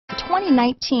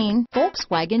2019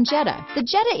 Volkswagen Jetta. The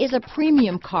Jetta is a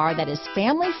premium car that is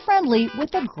family-friendly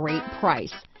with a great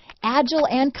price. Agile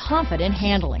and confident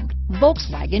handling.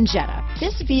 Volkswagen Jetta.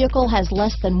 This vehicle has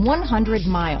less than 100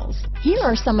 miles. Here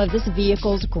are some of this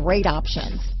vehicle's great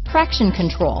options: traction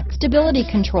control, stability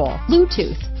control,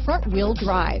 Bluetooth, front wheel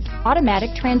drive,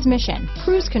 automatic transmission,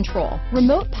 cruise control,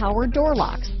 remote power door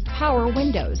locks, power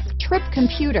windows, trip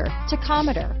computer,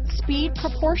 tachometer, speed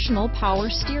proportional power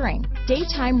steering,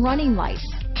 daytime running lights,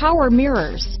 power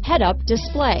mirrors, head-up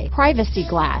display, privacy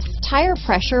glass, tire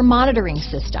pressure monitoring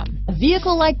system. A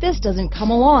vehicle like this doesn't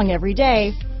come along every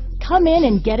day. Come in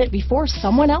and get it before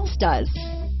someone else does.